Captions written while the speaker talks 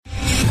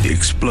The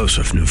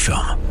explosive new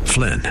film,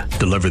 Flynn,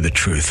 deliver the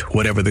truth,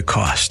 whatever the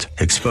cost,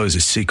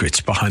 exposes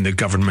secrets behind the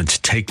government's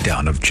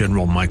takedown of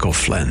General Michael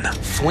Flynn.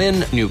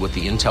 Flynn knew what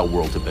the intel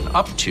world had been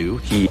up to.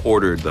 He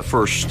ordered the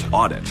first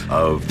audit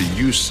of the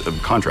use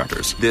of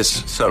contractors.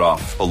 This set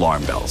off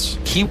alarm bells.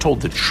 He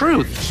told the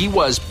truth. He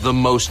was the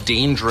most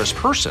dangerous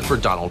person for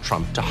Donald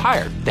Trump to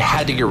hire. They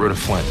had to get rid of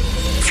Flynn.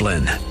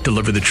 Flynn,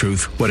 deliver the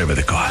truth, whatever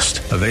the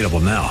cost. Available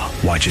now.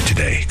 Watch it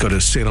today. Go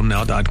to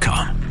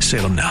salemnow.com.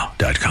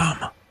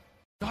 salemnow.com.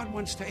 God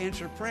wants to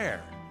answer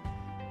prayer,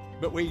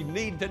 but we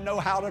need to know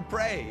how to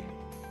pray.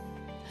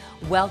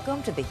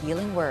 Welcome to the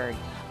Healing Word,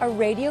 a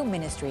radio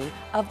ministry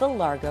of the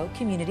Largo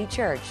Community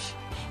Church.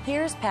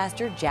 Here's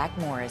Pastor Jack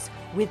Morris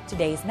with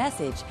today's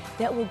message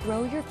that will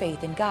grow your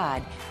faith in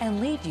God and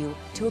lead you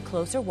to a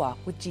closer walk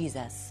with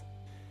Jesus.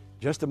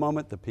 Just a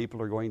moment, the people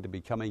are going to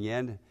be coming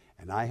in,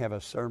 and I have a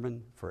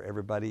sermon for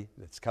everybody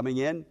that's coming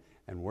in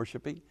and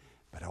worshiping,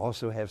 but I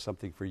also have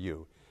something for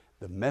you.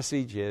 The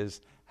message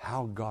is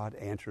how God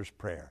answers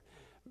prayer.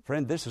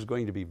 Friend, this is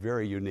going to be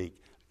very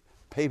unique.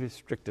 Pay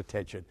strict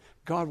attention.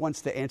 God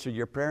wants to answer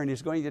your prayer, and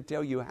He's going to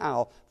tell you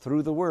how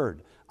through the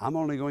Word. I'm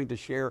only going to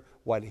share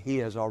what He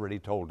has already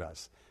told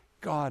us.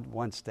 God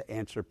wants to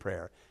answer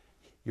prayer.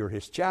 You're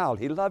His child.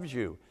 He loves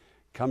you.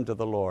 Come to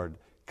the Lord.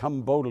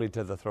 Come boldly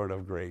to the throne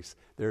of grace.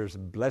 There's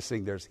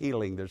blessing, there's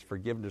healing, there's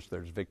forgiveness,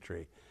 there's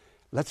victory.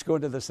 Let's go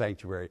to the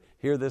sanctuary.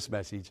 Hear this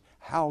message,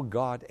 how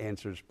God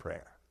answers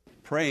prayer.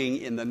 Praying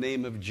in the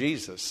name of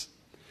Jesus.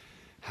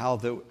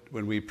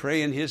 When we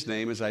pray in His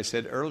name, as I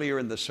said earlier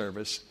in the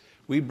service,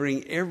 we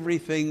bring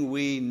everything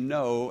we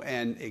know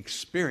and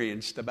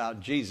experienced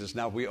about Jesus.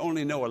 Now, if we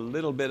only know a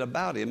little bit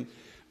about Him,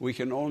 we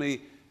can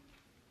only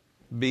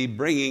be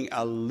bringing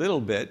a little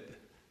bit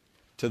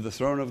to the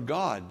throne of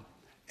God,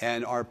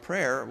 and our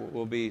prayer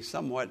will be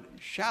somewhat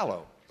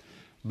shallow.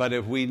 But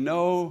if we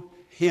know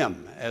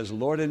Him as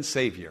Lord and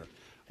Savior,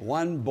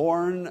 one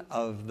born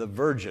of the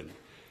Virgin,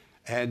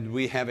 and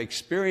we have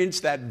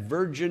experienced that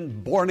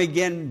virgin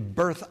born-again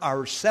birth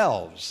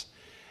ourselves,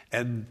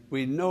 and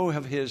we know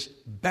of His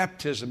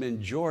baptism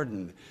in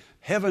Jordan,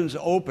 heaven's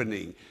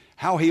opening,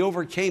 how He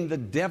overcame the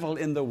devil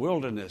in the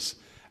wilderness,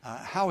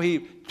 how He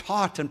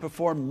taught and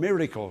performed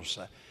miracles,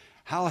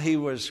 how He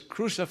was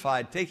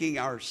crucified taking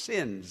our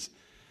sins,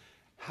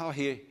 how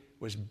He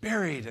was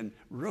buried and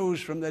rose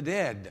from the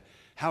dead,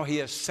 how He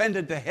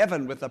ascended to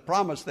heaven with the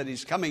promise that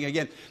He's coming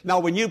again. Now,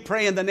 when you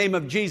pray in the name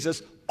of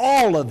Jesus,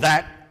 all of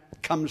that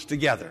comes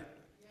together.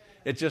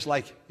 It's just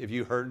like if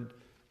you heard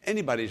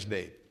anybody's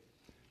name.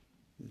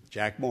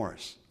 Jack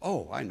Morris.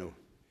 Oh, I know.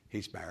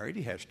 He's married.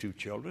 He has 2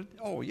 children.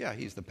 Oh, yeah,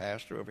 he's the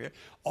pastor over here.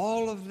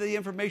 All of the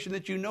information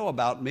that you know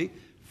about me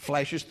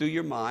flashes through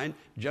your mind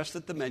just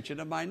at the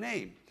mention of my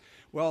name.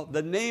 Well,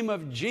 the name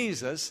of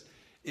Jesus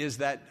is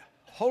that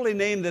holy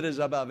name that is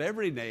above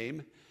every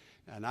name,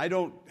 and I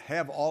don't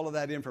have all of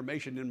that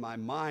information in my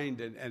mind,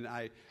 and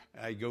I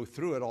go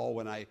through it all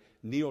when I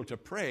kneel to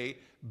pray,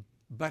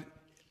 but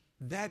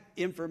that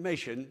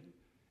information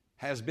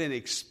has been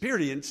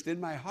experienced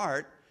in my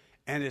heart,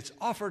 and it's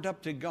offered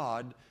up to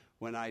God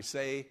when I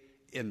say,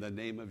 in the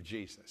name of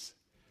Jesus.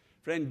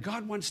 Friend,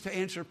 God wants to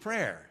answer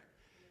prayer,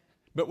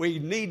 but we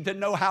need to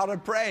know how to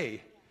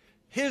pray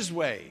His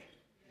way.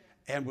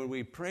 And when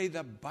we pray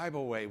the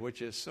Bible way,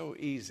 which is so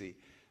easy,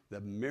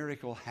 the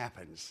miracle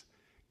happens.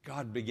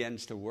 God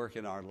begins to work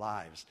in our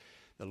lives.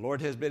 The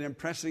Lord has been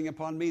impressing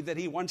upon me that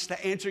He wants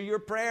to answer your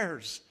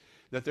prayers,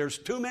 that there's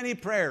too many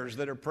prayers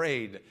that are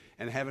prayed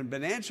and haven't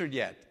been answered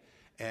yet.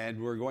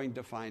 And we're going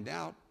to find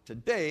out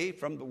today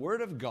from the Word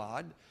of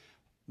God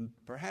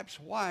perhaps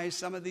why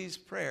some of these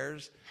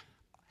prayers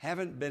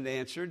haven't been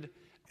answered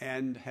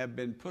and have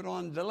been put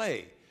on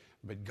delay.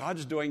 But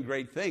God's doing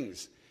great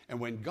things. And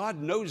when God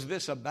knows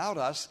this about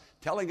us,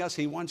 telling us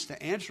He wants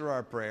to answer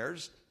our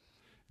prayers,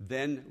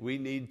 then we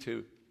need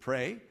to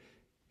pray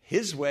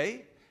His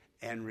way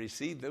and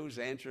receive those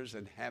answers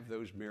and have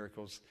those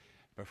miracles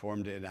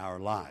performed in our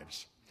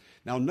lives.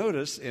 Now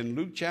notice in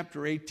Luke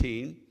chapter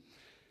 18,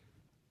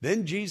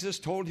 then Jesus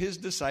told His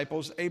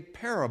disciples a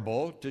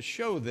parable to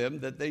show them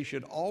that they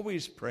should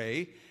always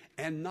pray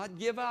and not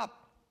give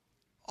up.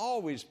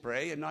 Always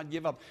pray and not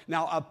give up.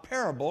 Now a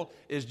parable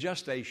is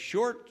just a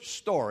short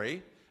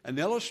story, an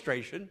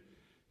illustration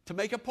to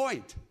make a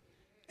point.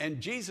 And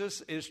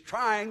Jesus is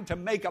trying to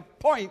make a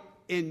point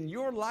in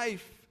your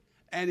life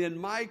and in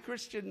my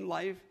Christian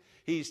life.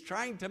 He's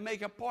trying to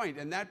make a point,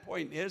 and that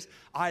point is,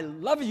 I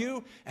love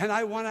you, and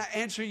I want to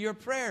answer your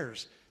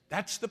prayers.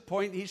 That's the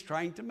point He's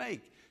trying to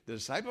make. The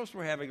disciples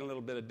were having a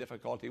little bit of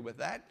difficulty with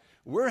that.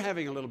 We're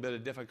having a little bit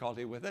of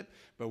difficulty with it,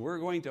 but we're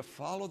going to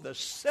follow the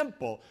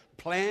simple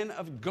plan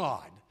of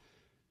God.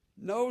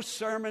 No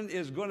sermon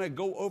is going to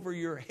go over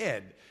your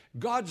head.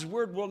 God's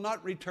word will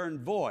not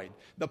return void.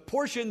 The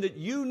portion that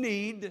you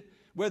need,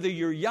 whether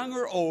you're young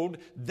or old,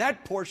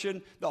 that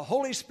portion, the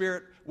Holy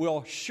Spirit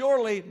will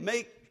surely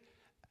make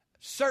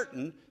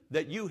certain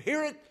that you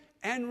hear it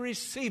and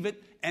receive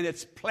it, and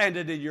it's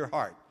planted in your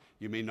heart.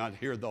 You may not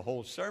hear the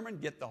whole sermon,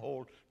 get the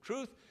whole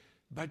truth,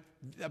 but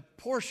the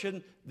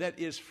portion that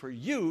is for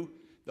you,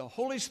 the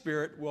Holy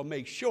Spirit will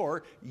make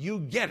sure you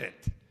get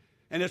it.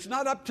 And it's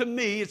not up to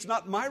me, it's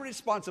not my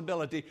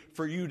responsibility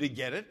for you to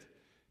get it.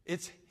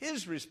 It's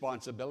His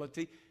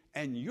responsibility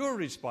and your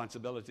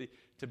responsibility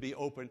to be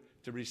open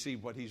to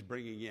receive what He's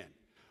bringing in.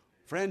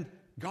 Friend,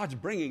 God's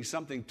bringing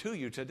something to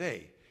you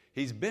today.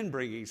 He's been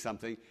bringing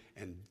something,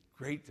 and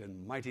great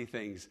and mighty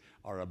things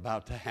are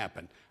about to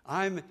happen.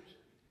 I'm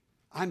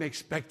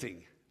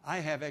expecting, I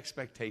have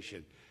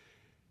expectation,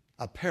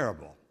 a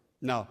parable.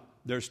 Now,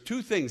 there's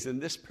two things in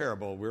this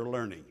parable we're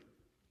learning.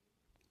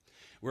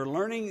 We're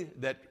learning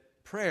that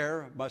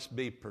prayer must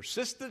be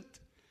persistent,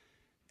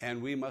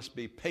 and we must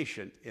be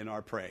patient in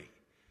our praying.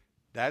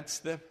 That's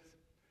the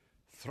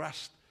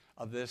thrust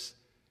of this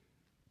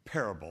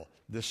parable,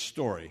 this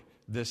story,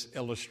 this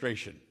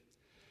illustration.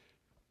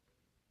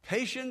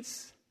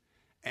 Patience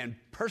and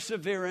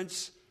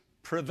perseverance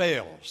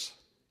prevails.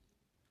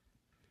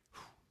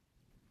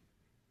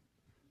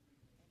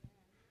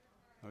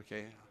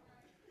 Okay,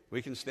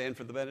 we can stand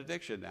for the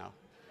benediction now.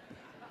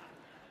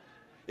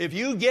 If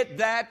you get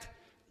that,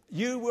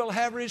 you will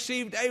have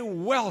received a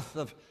wealth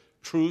of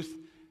truth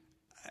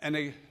and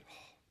a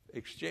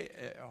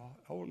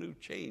whole new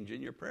change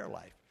in your prayer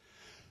life.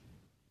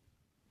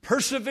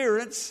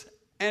 Perseverance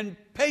and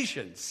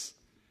patience,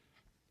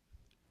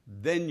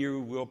 then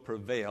you will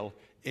prevail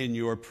in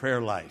your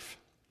prayer life.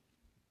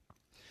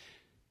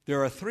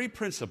 There are three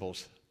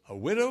principles: a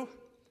widow,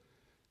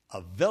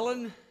 a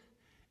villain,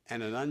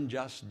 and an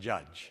unjust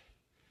judge.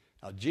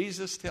 Now,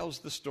 Jesus tells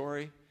the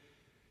story.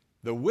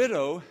 The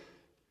widows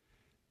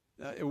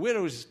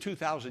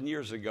 2,000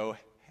 years ago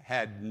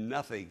had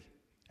nothing,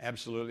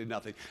 absolutely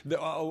nothing.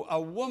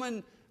 A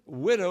woman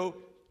widow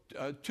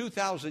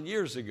 2,000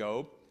 years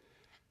ago,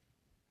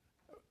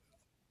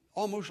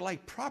 almost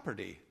like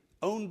property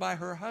owned by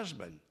her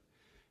husband,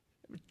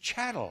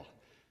 chattel.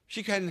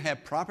 She couldn't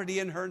have property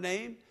in her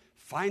name,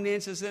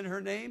 finances in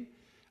her name,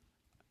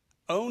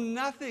 own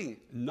nothing,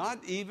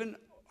 not even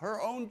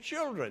her own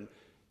children.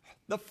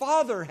 The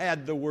father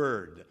had the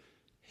word.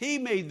 He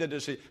made the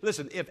decision.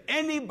 Listen, if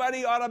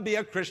anybody ought to be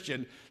a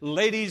Christian,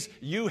 ladies,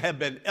 you have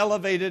been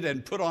elevated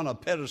and put on a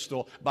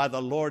pedestal by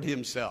the Lord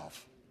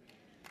Himself.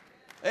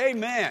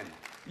 Amen.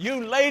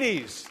 You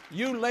ladies,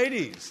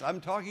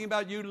 I'm talking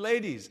about you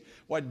ladies,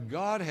 what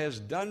God has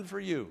done for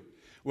you.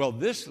 Well,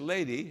 this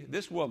lady,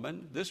 this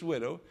woman, this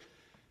widow,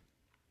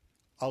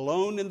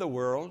 alone in the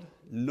world,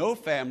 no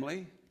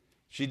family,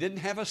 she didn't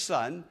have a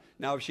son.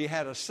 Now, if she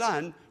had a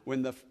son,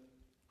 when the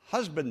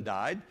husband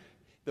died,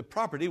 the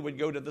property would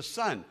go to the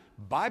son.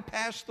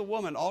 Bypass the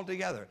woman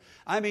altogether.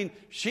 I mean,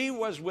 she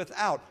was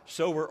without,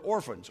 so were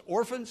orphans.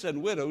 Orphans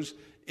and widows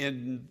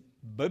in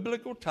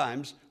biblical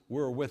times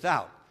were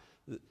without.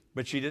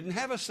 But she didn't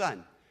have a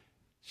son.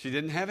 She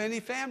didn't have any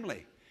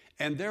family.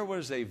 And there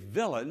was a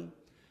villain,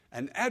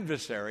 an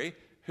adversary,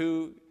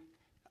 who,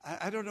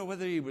 I don't know what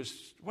he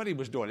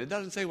was doing. It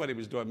doesn't say what he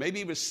was doing. Maybe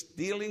he was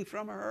stealing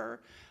from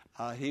her.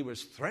 He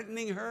was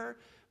threatening her.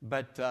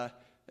 But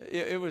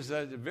it was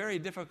a very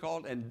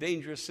difficult and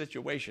dangerous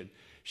situation.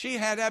 She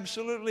had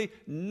absolutely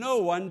no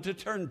one to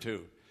turn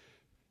to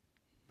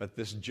but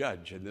this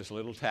judge in this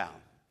little town.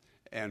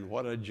 And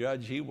what a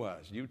judge he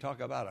was. You talk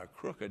about a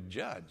crooked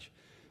judge.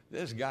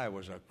 This guy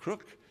was a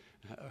crook,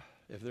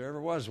 if there ever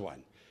was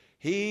one.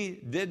 He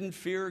didn't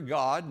fear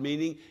God,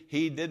 meaning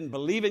he didn't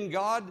believe in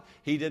God.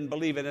 He didn't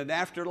believe in an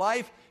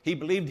afterlife. He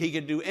believed he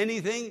could do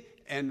anything,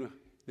 and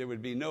there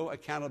would be no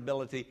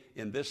accountability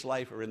in this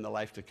life or in the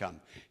life to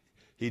come.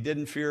 He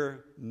didn't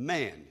fear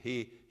man.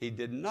 He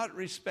did not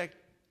respect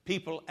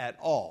people at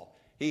all.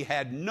 He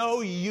had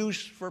no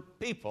use for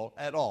people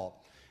at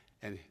all.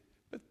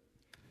 But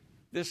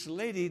this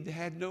lady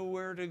had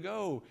nowhere to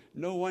go,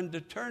 no one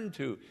to turn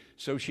to.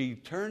 So she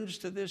turns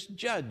to this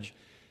judge.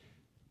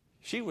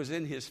 She was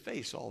in his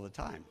face all the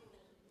time.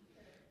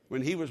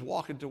 When he was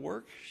walking to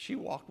work, she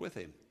walked with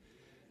him.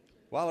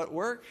 While at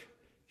work,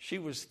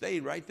 she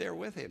stayed right there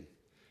with him.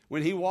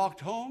 When he walked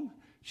home,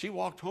 she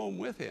walked home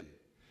with him.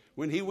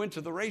 When he went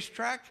to the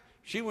racetrack,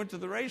 she went to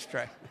the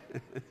racetrack.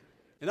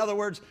 In other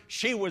words,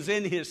 she was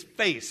in his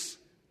face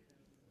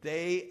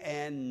day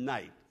and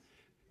night.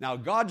 Now,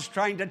 God's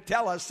trying to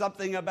tell us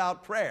something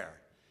about prayer.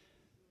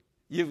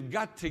 You've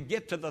got to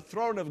get to the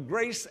throne of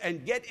grace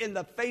and get in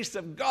the face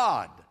of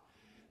God.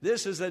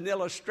 This is an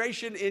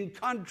illustration in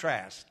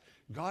contrast.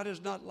 God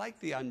is not like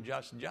the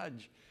unjust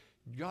judge.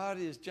 God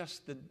is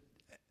just the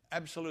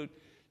absolute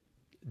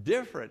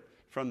different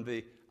from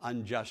the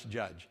unjust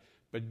judge.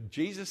 But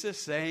Jesus is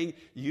saying,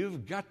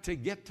 you've got to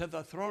get to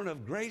the throne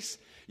of grace.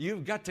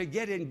 You've got to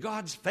get in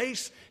God's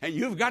face, and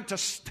you've got to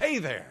stay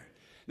there.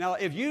 Now,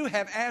 if you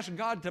have asked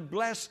God to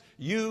bless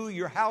you,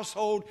 your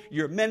household,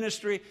 your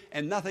ministry,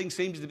 and nothing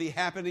seems to be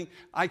happening,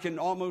 I can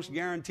almost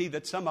guarantee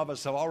that some of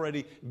us have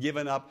already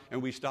given up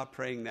and we stopped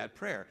praying that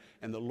prayer.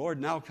 And the Lord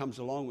now comes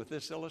along with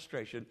this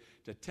illustration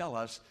to tell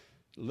us,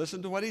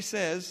 listen to what He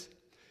says,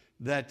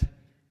 that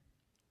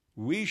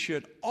we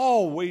should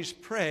always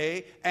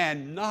pray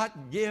and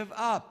not give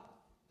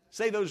up.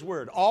 Say those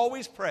words,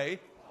 always pray,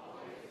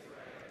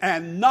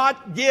 and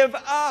not give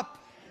up.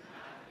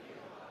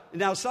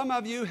 Now, some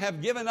of you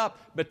have given up,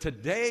 but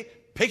today,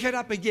 pick it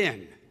up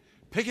again.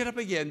 Pick it up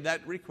again,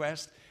 that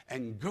request,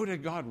 and go to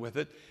God with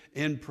it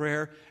in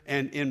prayer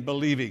and in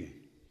believing.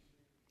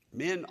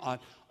 Men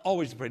ought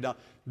always to pray. Now,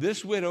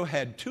 this widow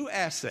had two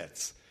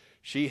assets.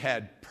 She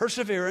had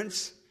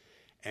perseverance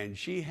and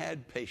she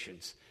had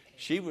patience.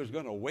 She was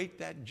going to wait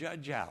that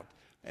judge out,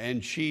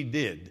 and she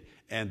did,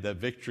 and the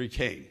victory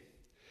came.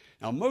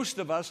 Now, most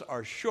of us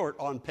are short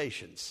on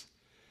patience.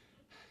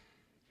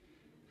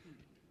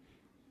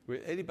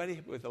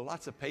 Anybody with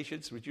lots of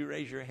patience, would you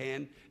raise your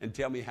hand and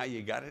tell me how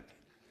you got it?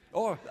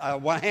 Oh,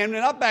 one hand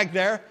up back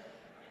there.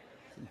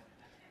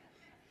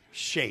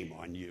 Shame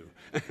on you.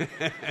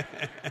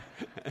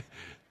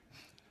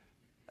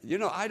 You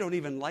know, I don't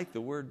even like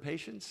the word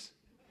patience.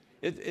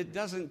 It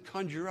doesn't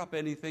conjure up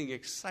anything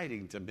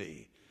exciting to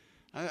me.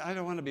 I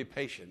don't want to be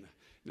patient.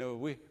 You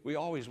know, we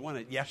always want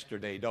it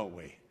yesterday, don't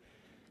we?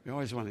 We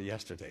always want it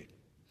yesterday.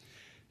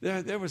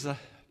 There was a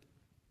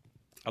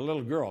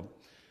little girl.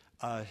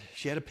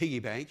 She had a piggy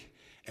bank,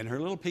 and her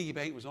little piggy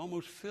bank was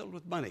almost filled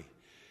with money.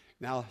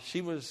 Now, she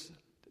was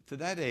to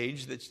that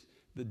age that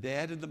the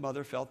dad and the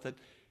mother felt that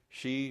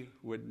she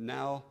would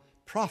now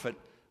profit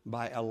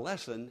by a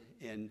lesson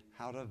in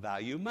how to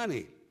value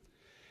money.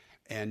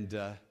 And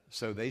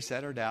so they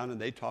sat her down and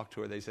they talked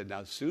to her. They said,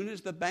 now, as soon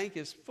as the bank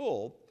is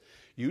full,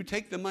 you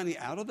take the money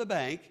out of the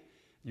bank,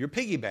 your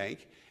piggy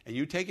bank, and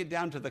you take it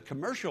down to the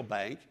commercial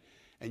bank,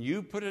 and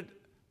you put it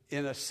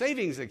in a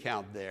savings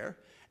account there,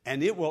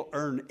 and it will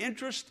earn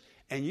interest,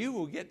 and you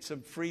will get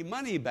some free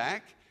money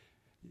back.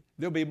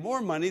 There'll be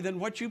more money than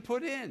what you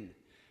put in.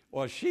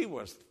 Well, she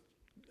was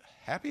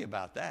happy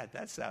about that.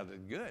 That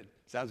sounded good.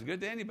 Sounds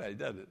good to anybody,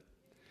 doesn't it?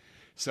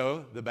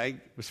 So the bank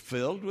was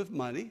filled with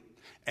money,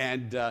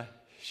 and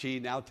she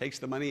now takes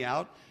the money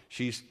out.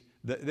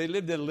 They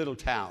lived in a little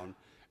town.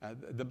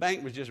 The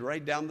bank was just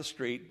right down the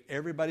street.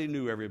 Everybody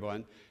knew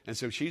everyone. And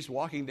so she's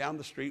walking down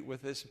the street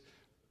with this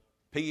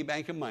piggy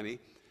bank of money.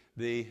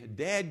 The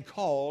dad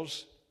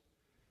calls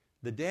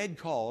the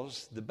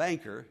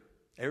banker.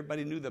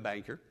 Everybody knew the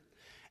banker.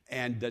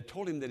 And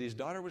told him that his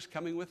daughter was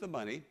coming with the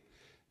money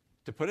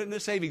to put it in the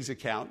savings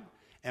account.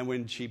 And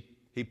when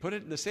he put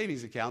it in the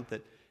savings account,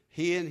 that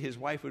he and his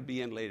wife would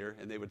be in later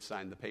and they would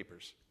sign the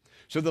papers.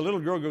 So the little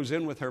girl goes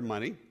in with her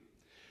money.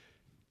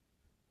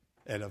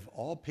 And of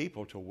all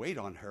people to wait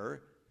on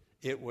her,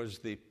 it was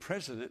the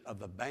president of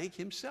the bank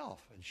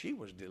himself. And she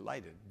was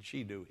delighted.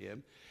 She knew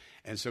him.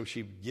 And so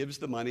she gives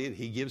the money and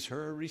he gives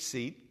her a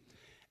receipt.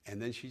 And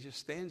then she just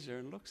stands there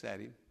and looks at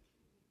him.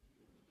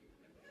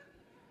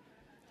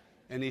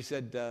 And he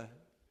said,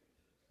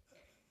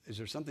 is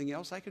there something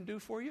else I can do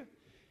for you?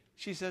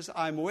 She says,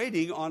 I'm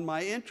waiting on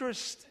my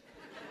interest.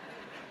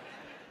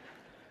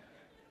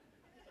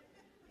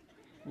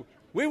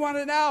 We want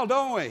it now,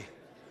 don't we?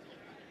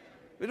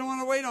 We don't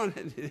want to wait on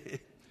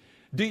it.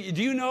 Do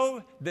you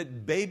know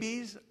that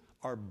babies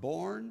are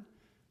born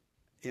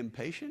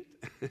impatient?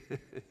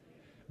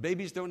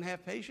 Babies don't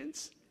have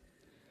patience.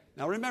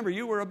 Now remember,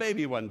 you were a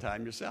baby one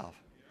time yourself.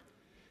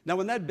 Now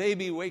when that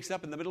baby wakes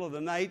up in the middle of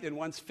the night and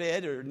wants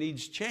fed or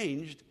needs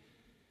changed,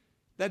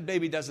 that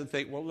baby doesn't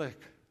think, well, look,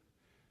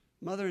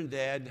 Mother and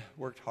Dad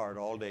worked hard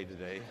all day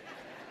today.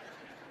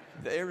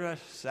 They're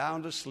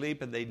sound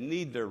asleep and they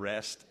need their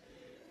rest.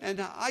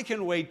 And I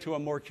can wait to a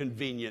more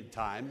convenient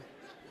time.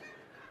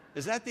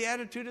 Is that the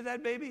attitude of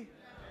that baby?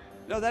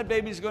 No, that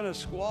baby's going to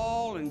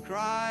squall and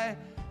cry.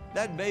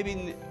 That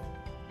baby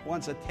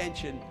wants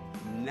attention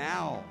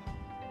now.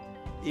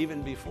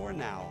 Even before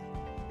now,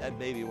 that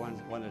baby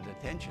wanted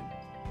attention.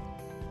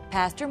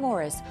 Pastor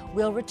Morris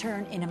will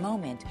return in a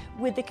moment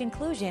with the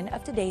conclusion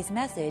of today's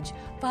message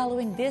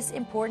following this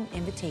important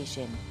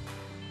invitation.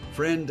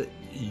 Friend,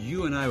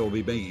 you and I will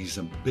be making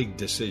some big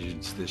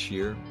decisions this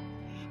year.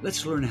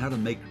 Let's learn how to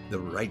make the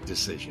right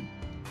decision.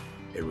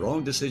 A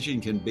wrong decision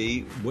can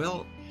be,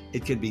 well,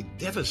 it can be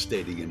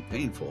devastating and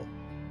painful.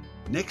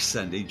 Next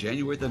Sunday,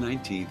 January the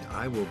 19th,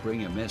 I will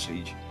bring a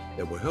message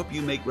that will help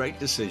you make right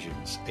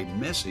decisions, a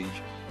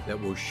message that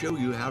will show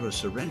you how to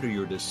surrender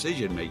your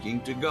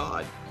decision-making to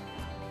God.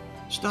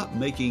 Stop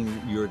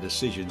making your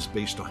decisions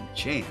based on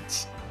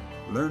chance.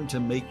 Learn to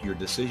make your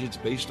decisions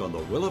based on the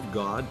will of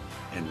God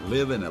and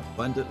live an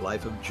abundant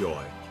life of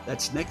joy.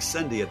 That's next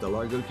Sunday at the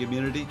Largo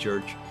Community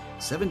Church,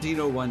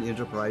 1701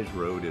 Enterprise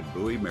Road in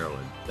Bowie,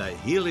 Maryland. The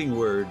Healing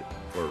Word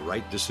for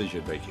right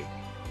decision-making.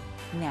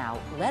 Now,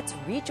 let's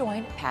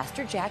rejoin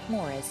Pastor Jack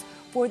Morris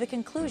for the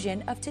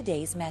conclusion of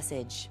today's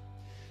message.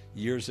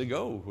 Years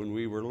ago, when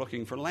we were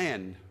looking for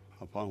land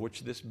upon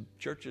which this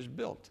church is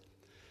built,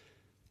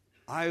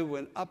 I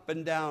went up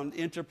and down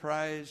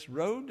Enterprise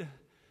Road,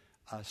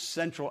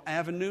 Central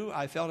Avenue.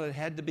 I felt it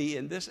had to be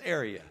in this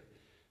area.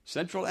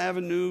 Central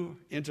Avenue,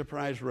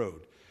 Enterprise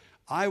Road.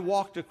 I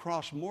walked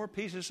across more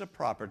pieces of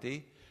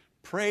property,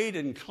 prayed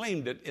and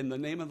claimed it in the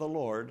name of the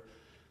Lord,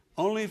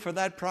 only for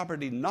that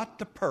property not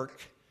to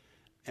perk,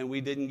 and we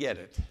didn't get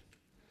it.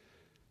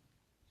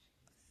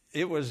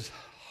 It was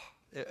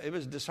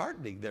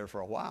disheartening there for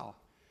a while.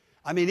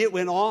 I mean, it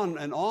went on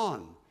and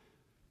on.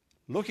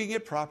 looking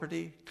at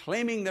property,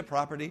 claiming the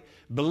property,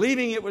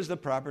 believing it was the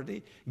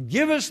property.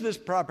 Give us this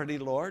property,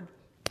 Lord.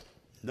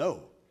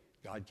 No.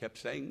 God kept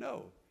saying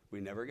no.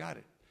 We never got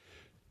it.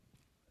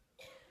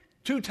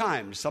 2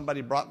 times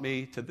somebody brought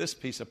me to this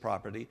piece of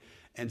property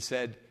and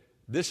said,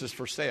 this is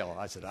for sale.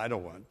 I said, I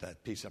don't want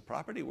that piece of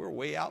property. We're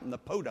way out in the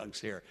podunks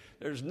here.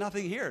 There's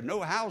nothing here,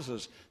 no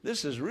houses.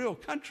 This is real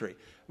country.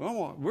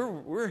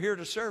 We're here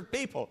to serve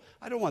people.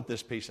 I don't want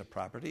this piece of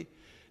property.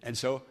 And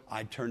so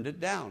I turned it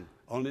down,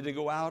 only to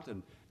go out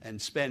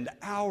and spend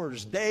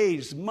hours,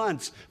 days,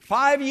 months,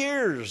 5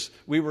 years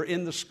we were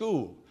in the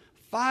school.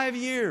 5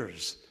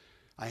 years.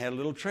 I had a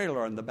little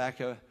trailer on the back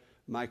of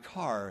my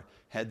car,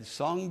 had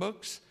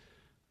songbooks,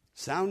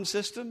 sound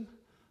system,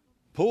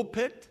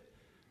 pulpit.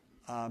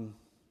 I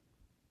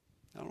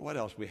don't know what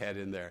else we had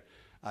in there.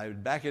 I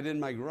would back it in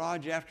my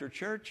garage after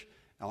church.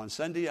 On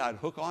Sunday, I'd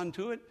hook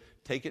onto it,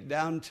 take it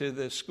down to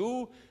the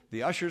school.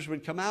 The ushers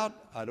would come out.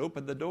 I'd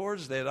open the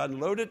doors. They'd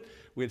unload it.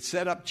 We'd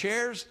set up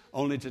chairs,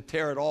 only to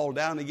tear it all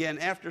down again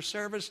after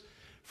service.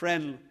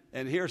 Friend,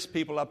 and here's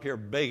people up here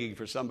begging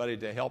for somebody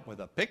to help with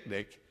a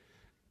picnic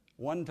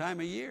 1 time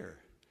a year.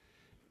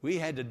 We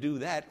had to do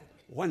that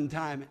 1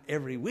 time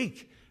every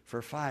week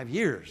for 5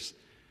 years.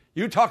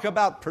 You talk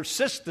about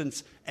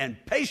persistence and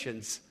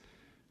patience.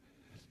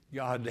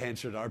 God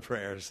answered our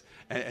prayers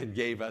and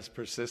gave us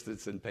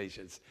persistence and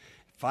patience.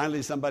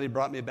 Finally, somebody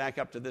brought me back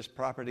up to this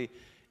property,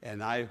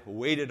 and I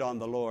waited on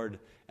the Lord,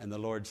 and the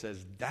Lord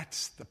says,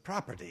 that's the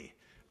property.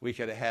 We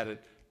could have had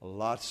it a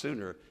lot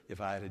sooner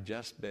if I had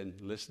just been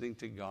listening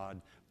to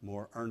God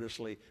more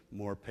earnestly,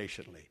 more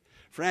patiently.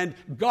 Friend,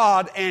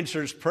 God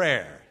answers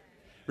prayer.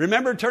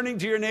 Remember turning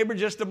to your neighbor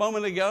just a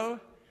moment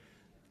ago?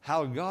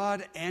 How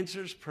God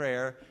answers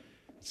prayer.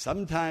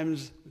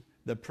 Sometimes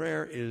the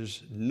prayer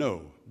is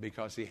no,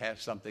 because he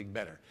has something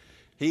better.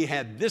 He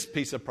had this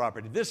piece of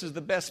property. This is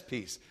the best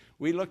piece.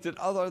 We looked at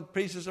other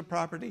pieces of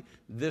property.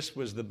 This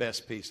was the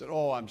best piece. And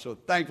I'm so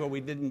thankful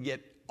we didn't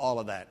get all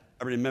of that.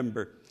 I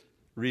remember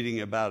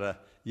reading about a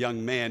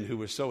young man who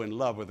was so in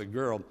love with a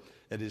girl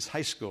at his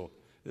high school.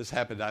 This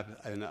happened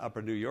in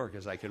Upper New York,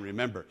 as I can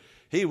remember.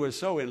 He was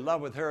so in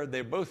love with her.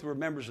 They both were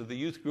members of the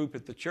youth group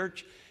at the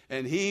church,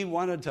 and he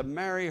wanted to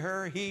marry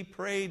her. He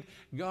prayed,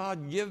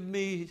 God, give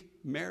me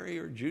Mary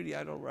or Judy.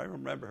 I don't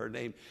remember her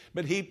name.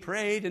 But he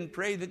prayed and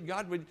prayed that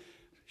God would.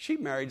 She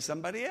married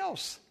somebody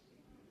else.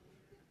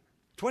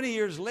 20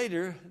 years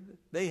later,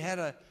 they had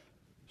a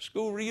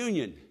school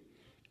reunion,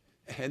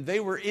 and they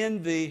were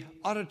in the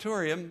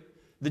auditorium.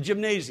 The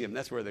gymnasium,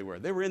 that's where they were.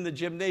 They were in the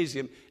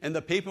gymnasium, and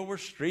the people were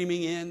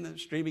streaming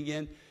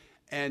in.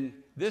 And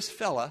this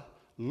fella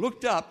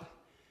looked up,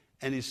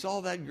 and he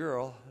saw that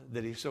girl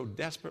that he so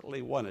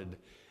desperately wanted.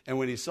 And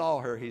when he saw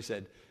her, he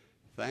said,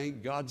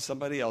 thank God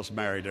somebody else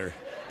married her.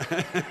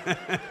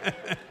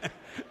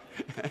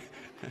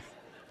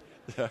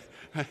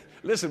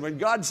 Listen, when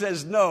God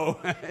says no,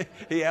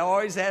 he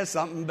always has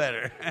something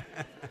better.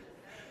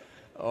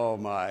 Oh,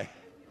 my.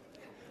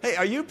 Hey,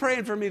 are you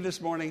praying for me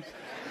this morning?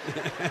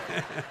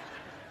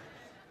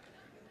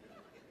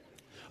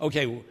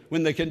 Okay,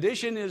 when the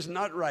condition is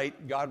not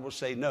right, God will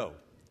say no.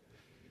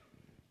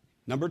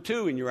 Number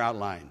 2 in your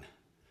outline.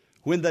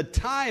 When the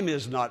time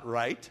is not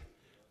right,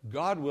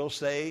 God will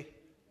say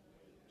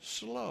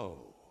slow.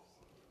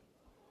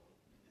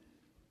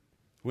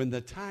 When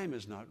the time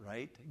is not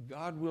right,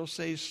 God will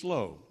say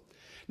slow.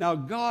 Now,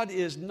 God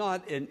is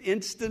not an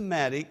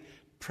instamatic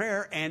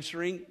prayer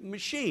answering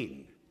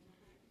machine.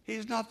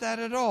 He's not that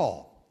at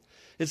all.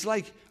 It's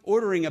like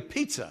ordering a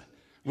pizza.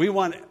 We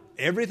want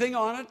everything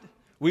on it.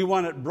 We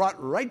want it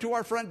brought right to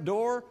our front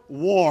door,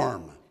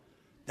 warm.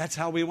 That's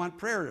how we want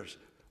prayers.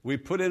 We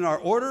put in our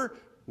order.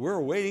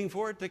 We're waiting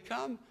for it to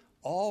come.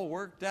 All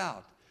worked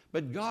out.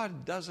 But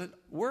God doesn't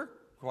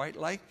work quite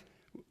like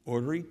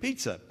ordering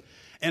pizza.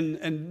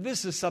 And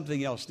this is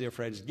something else, dear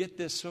friends. Get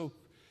this so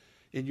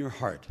in your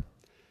heart.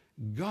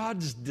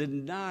 God's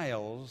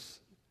delays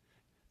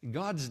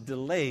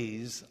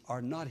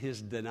are not his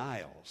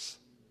denials.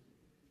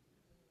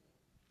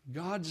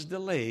 God's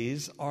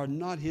delays are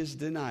not his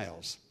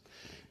denials.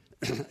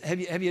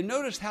 Have you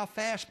noticed how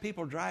fast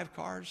people drive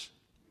cars?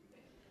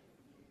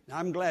 Now,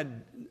 I'm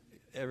glad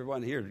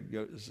everyone here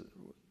goes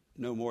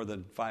no more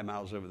than 5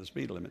 miles over the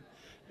speed limit,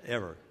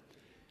 ever.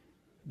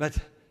 But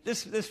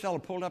this fellow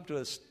pulled up to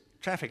a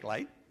traffic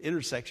light,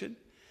 intersection,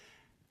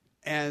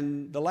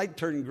 and the light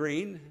turned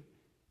green.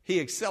 He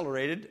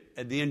accelerated,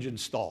 and the engine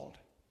stalled.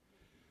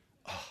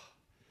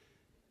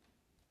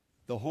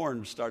 The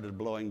horn started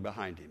blowing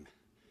behind him.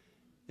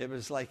 It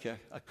was like a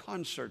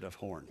concert of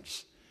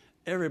horns.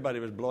 Everybody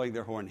was blowing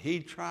their horn. He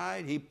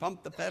tried. He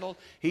pumped the pedal.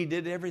 He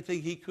did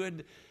everything he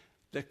could.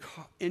 The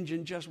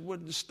engine just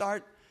wouldn't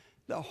start.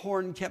 The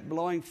horn kept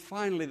blowing.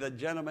 Finally, the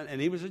gentleman,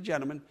 and he was a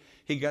gentleman,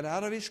 he got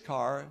out of his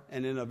car,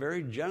 and in a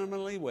very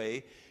gentlemanly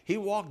way, he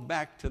walked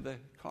back to the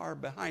car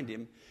behind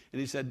him, and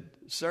he said,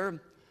 sir,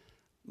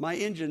 my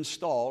engine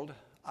stalled.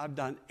 I've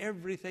done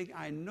everything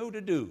I know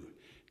to do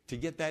to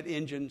get that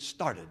engine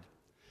started.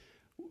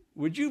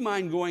 Would you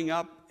mind going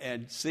up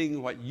and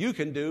seeing what you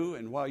can do?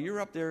 And while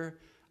you're up there,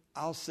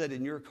 I'll sit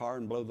in your car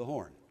and blow the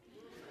horn.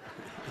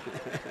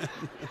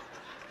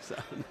 So,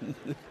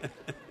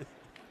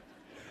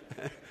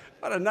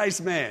 what a nice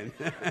man.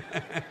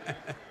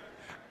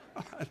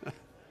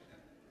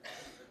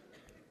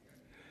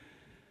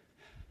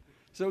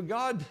 So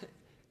God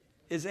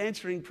is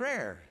answering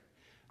prayer.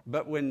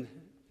 But when the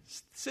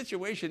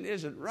situation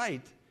isn't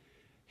right,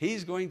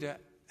 He's going to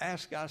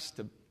ask us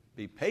to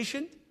be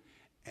patient,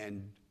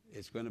 and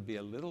it's going to be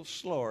a little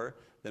slower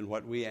than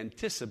what we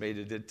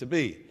anticipated it to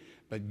be.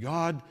 But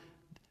God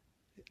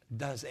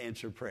does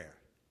answer prayer.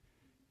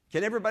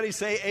 Can everybody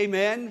say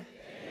amen?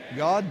 Amen.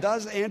 God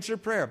does answer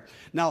prayer.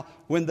 Now,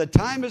 when the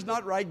time is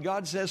not right,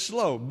 God says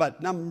slow.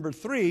 But number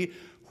 3,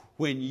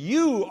 when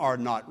you are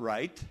not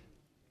right,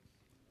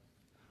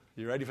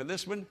 you ready for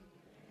this one?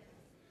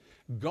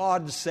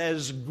 God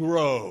says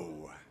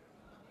grow.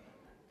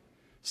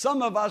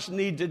 Some of us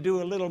need to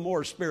do a little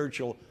more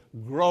spiritual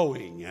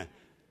growing.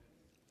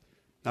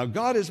 Now,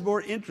 God is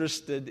more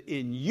interested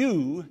in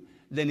you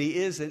than He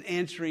is in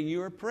answering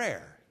your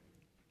prayer.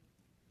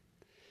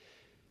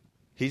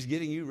 He's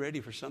getting you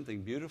ready for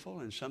something beautiful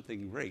and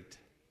something great.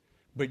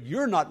 But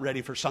you're not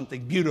ready for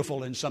something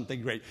beautiful and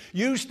something great.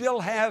 You still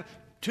have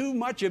too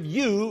much of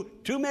you,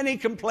 too many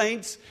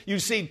complaints. You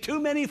see too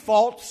many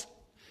faults.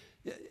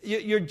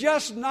 You're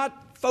just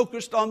not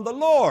focused on the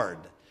Lord.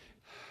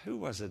 Who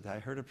was it? I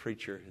heard a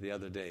preacher the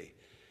other day,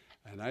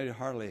 and I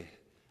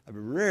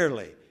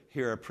rarely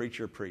hear a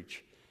preacher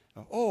preach.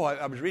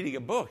 I was reading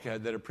a book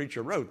that a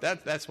preacher wrote.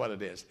 That's what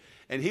it is.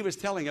 And he was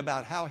telling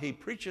about how he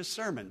preaches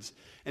sermons.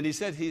 And he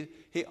said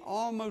he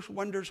almost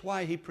wonders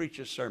why he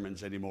preaches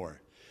sermons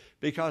anymore.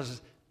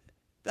 Because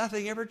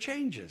nothing ever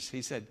changes.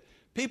 He said,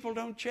 people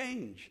don't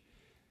change.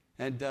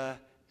 And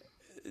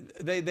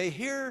they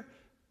hear,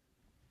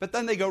 but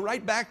then they go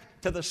right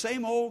back to the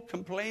same old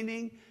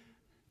complaining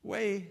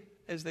way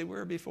as they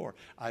were before.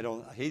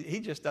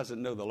 He just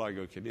doesn't know the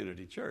Largo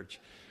Community Church.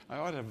 I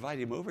ought to invite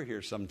him over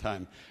here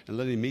sometime and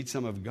let him meet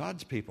some of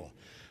God's people.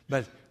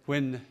 But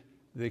when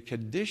the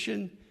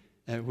condition,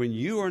 when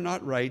you are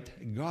not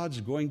right,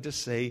 God's going to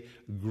say,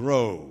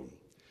 grow.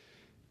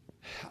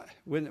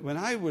 When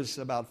I was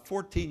about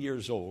 14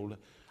 years old,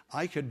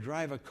 I could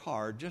drive a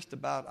car just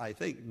about, I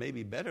think,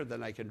 maybe better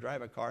than I can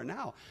drive a car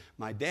now.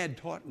 My dad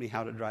taught me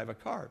how to drive a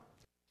car.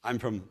 I'm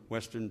from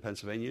western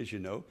Pennsylvania, as you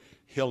know,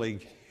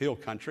 hill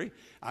country.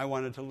 I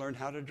wanted to learn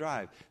how to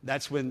drive.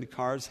 That's when the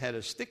cars had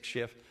a stick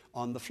shift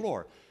on the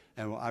floor.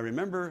 And I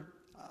remember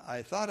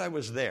I thought I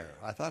was there.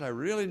 I thought I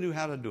really knew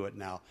how to do it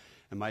now.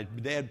 And my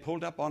dad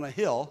pulled up on a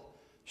hill,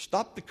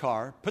 stopped the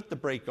car, put the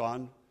brake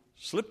on,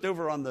 slipped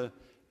over on the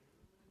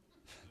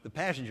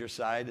passenger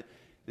side,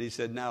 and he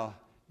said, now,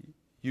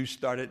 you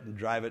start it and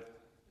drive it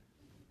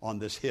on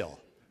this hill.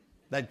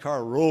 That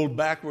car rolled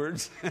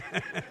backwards.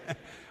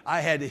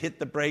 I had to hit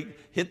the brake,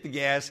 hit the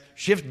gas,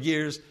 shift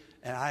gears,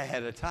 and I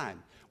had a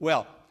time.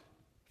 Well,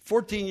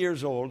 14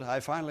 years old, I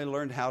finally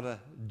learned how to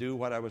do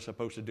what I was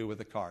supposed to do with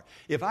the car.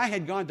 If I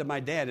had gone to my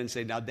dad and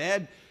said, now,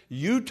 Dad,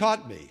 you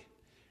taught me.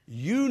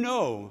 You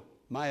know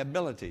my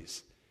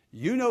abilities.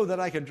 You know that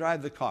I can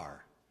drive the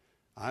car.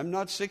 I'm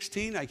not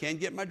 16. I can't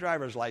get my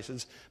driver's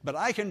license, but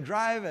I can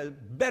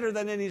drive better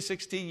than any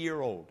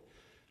 16-year-old.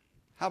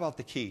 How about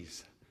the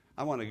keys?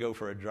 I want to go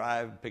for a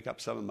drive, pick up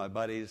some of my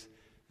buddies.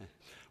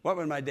 What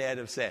would my dad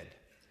have said?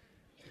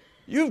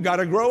 You've got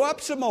to grow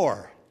up some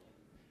more.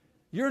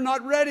 You're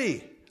not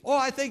ready. Oh,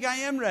 I think I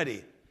am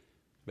ready.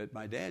 But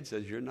my dad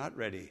says you're not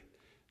ready.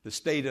 The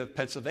state of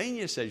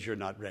Pennsylvania says you're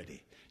not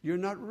ready. You're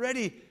not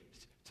ready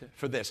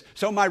for this.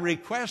 So my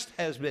request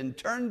has been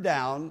turned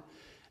down,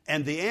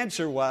 and the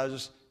answer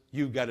was,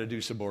 you've got to do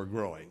some more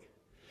growing.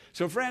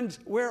 So friends,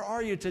 where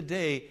are you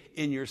today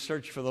in your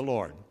search for the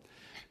Lord?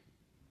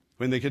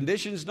 When the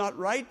condition's not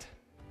right,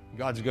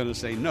 God's going to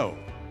say no.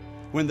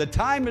 When the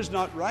time is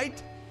not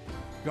right,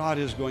 God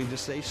is going to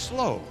say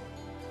slow.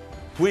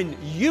 When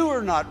you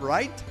are not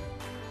right,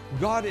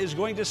 God is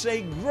going to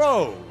say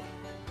grow.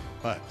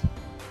 But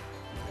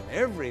when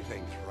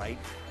everything's right,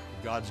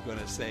 God's going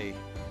to say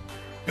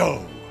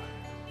go.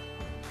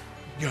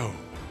 Go.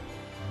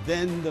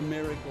 Then the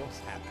miracles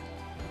happen.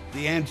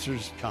 The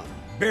answers come.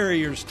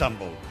 Barriers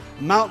tumble.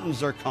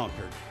 Mountains are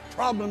conquered.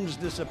 Problems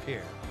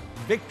disappear.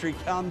 Victory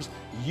comes.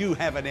 You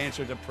have an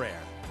answer to prayer.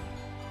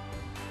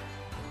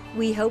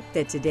 We hope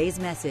that today's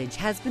message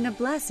has been a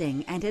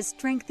blessing and has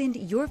strengthened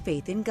your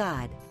faith in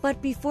God.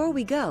 But before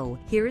we go,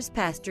 here's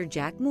Pastor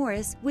Jack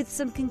Morris with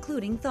some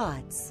concluding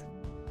thoughts.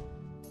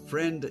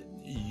 Friend,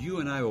 you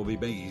and I will be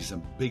making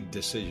some big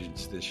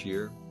decisions this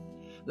year.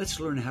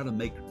 Let's learn how to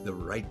make the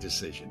right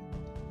decision.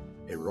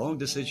 A wrong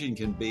decision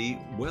can be,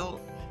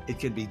 it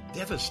can be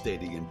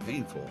devastating and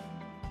painful.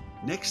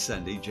 Next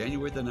Sunday,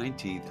 January the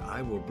 19th,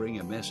 I will bring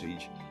a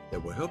message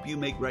that will help you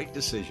make right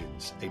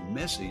decisions, a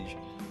message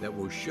that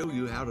will show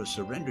you how to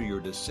surrender your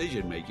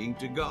decision-making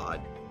to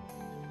God.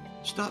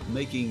 Stop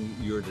making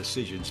your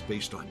decisions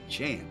based on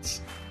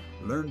chance.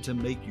 Learn to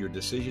make your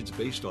decisions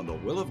based on the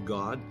will of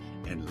God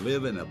and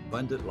live an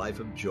abundant life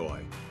of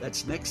joy.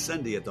 That's next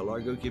Sunday at the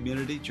Largo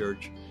Community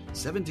Church,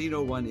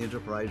 1701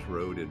 Enterprise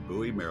Road in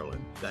Bowie,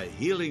 Maryland. The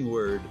Healing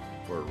Word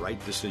for right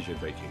decision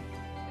making.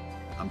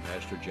 I'm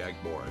Pastor Jack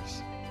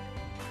Morris.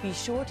 Be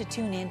sure to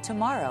tune in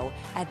tomorrow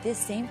at this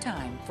same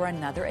time for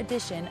another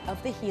edition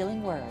of the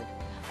Healing Word.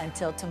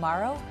 Until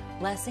tomorrow,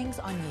 blessings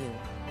on you.